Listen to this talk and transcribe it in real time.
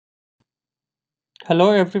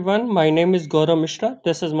Hello everyone, my name is Gaurav Mishra.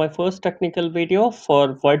 This is my first technical video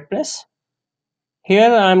for WordPress.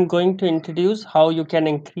 Here I am going to introduce how you can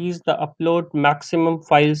increase the upload maximum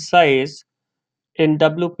file size in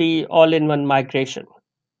WP all-in-one migration.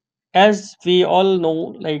 As we all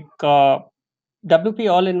know,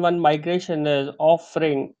 WP all-in-one migration is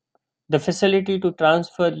offering the facility to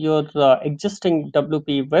transfer your existing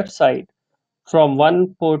WP website from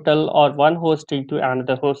one portal or one hosting to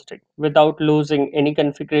another hosting without losing any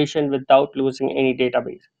configuration, without losing any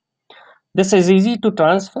database. This is easy to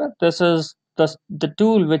transfer. This is the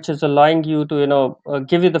tool which is allowing you to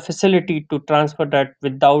give you the facility to transfer that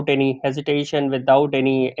without any hesitation, without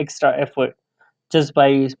any extra effort, just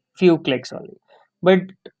by few clicks only. But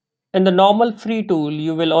in the normal free tool,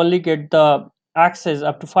 you will only get the access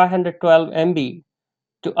up to 512 MB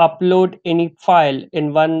to upload any file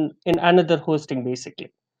in another hosting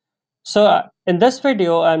basically. So in this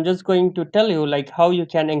video, I'm just going to tell you like how you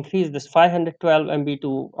can increase this 512 MB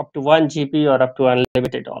to up to 1 GB or up to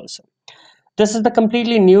unlimited also. This is the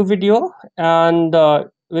completely new video and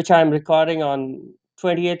which I'm recording on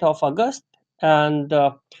 28th of August. And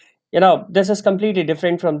this is completely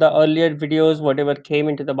different from the earlier videos, whatever came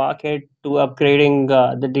into the market to upgrading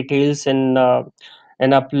the details and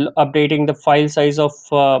updating the file size of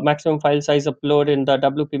maximum file size upload in the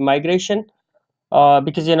WP migration,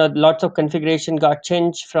 because lots of configuration got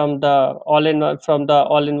changed from the all-in-one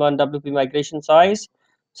WP migration size.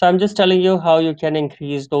 So I'm just telling you how you can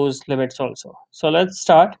increase those limits also. So let's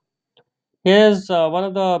start. Here's one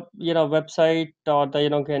of the website, or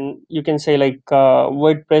the you can say like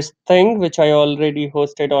WordPress thing which I already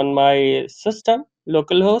hosted on my system,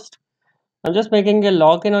 localhost. I'm just making a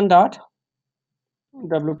login on that,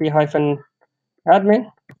 wp-admin.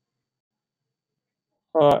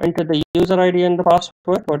 Enter the user ID and the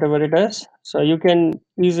password, whatever it is. So you can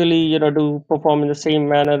easily, do perform in the same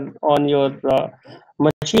manner on your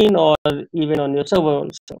machine or even on your server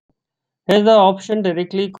also. Here's the option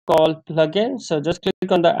directly called plugin. So just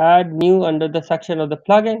click on the add new under the section of the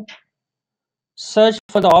plugin. Search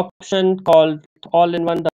for the option called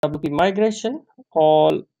all-in-one WP migration,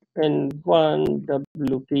 all-in-one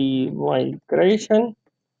WP migration.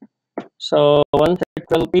 So once it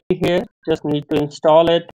will be here, just need to install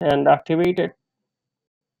it and activate it.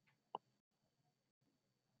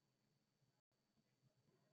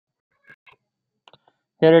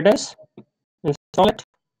 Here it is. Install it.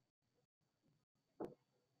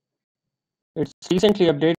 It's recently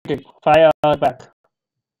updated 5 hours back.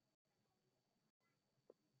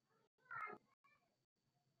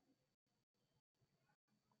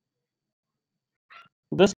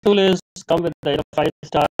 This tool is come with the 5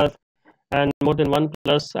 star and more than 1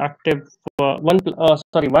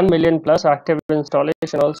 million plus active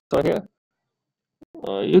installation also here.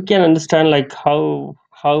 You can understand like how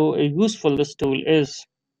useful this tool is.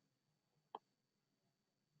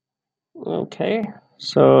 Okay,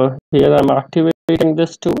 so here I'm activating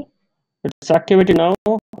this tool. It's activated now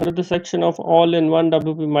under the section of all-in-one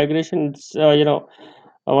WP migration. It's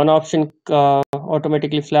one option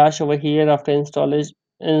automatically flash over here after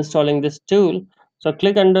installing this tool. So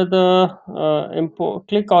click under the import,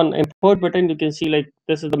 click on import button. You can see like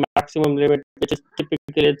this is the maximum limit which is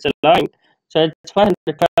typically it's allowing. So it's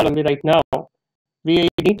 512 MB right now. We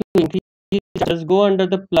need to increase. Just go under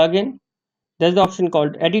the plugin. There's the option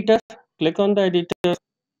called editor. Click on the editor,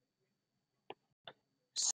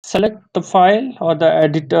 select the file or the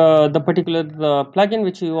editor, the particular plugin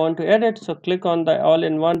which you want to edit. So click on the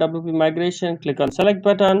all-in-one WP migration, click on select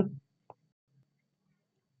button.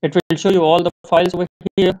 It will show you all the files over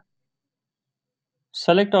here.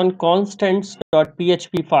 Select on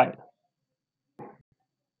constants.php file.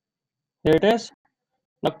 Here it is.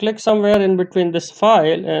 Now click somewhere in between this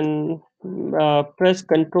file and press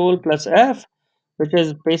Ctrl plus F, which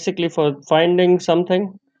is basically for finding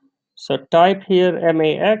something. So type here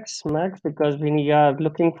max because we are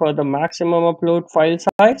looking for the maximum upload file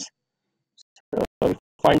size. So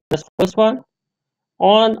find this first one.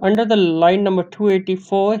 On under the line number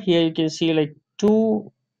 284, here you can see like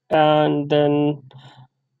 2 and then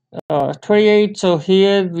 28. So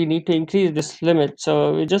here we need to increase this limit.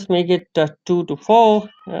 So we just make it 2 to 4.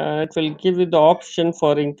 It will give you the option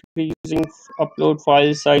for increasing upload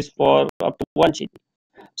file size for up to 1 GB.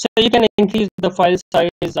 So you can increase the file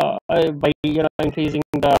size by increasing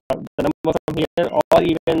the number from here, or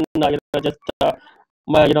even just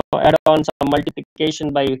add on some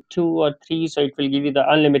multiplication by 2 or 3, so it will give you the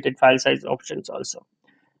unlimited file size options also.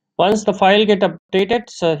 Once the file get updated,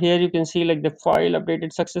 so here you can see like the file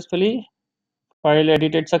updated successfully, file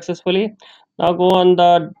edited successfully. Now go on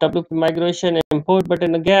the WP migration import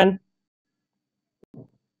button again.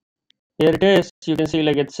 here it is. You can see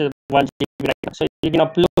like it's 1 GB right now. So you can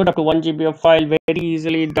upload up to 1 GB of file very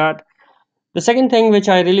easily. That the second thing which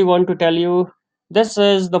I really want to tell you, this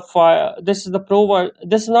is the file. This is the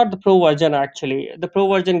this is not the pro version actually. The pro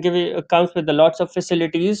version comes with a lots of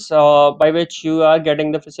facilities by which you are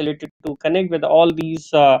getting the facility to connect with all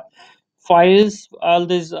these files, all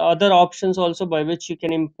these other options also by which you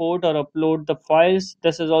can import or upload the files.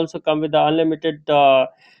 This is also come with the unlimited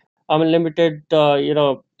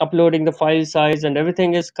uploading the file size, and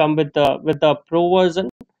everything is come with the pro version.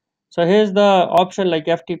 So here's the option like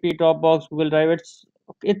FTP, Dropbox, Google Drive.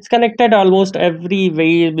 It's connected almost every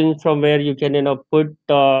way from where you can put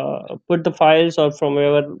the files, or from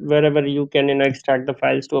wherever you can extract the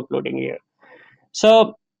files to uploading here.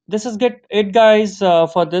 So this is get it, guys,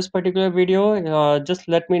 for this particular video. Just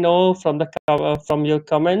let me know from your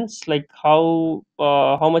comments like how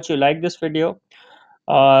much you like this video.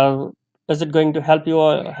 uh, is it going to help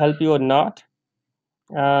you or not?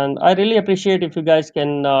 And I really appreciate if you guys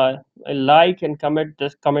can like and comment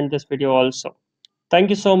this video also. Thank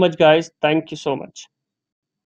you so much, guys. Thank you so much.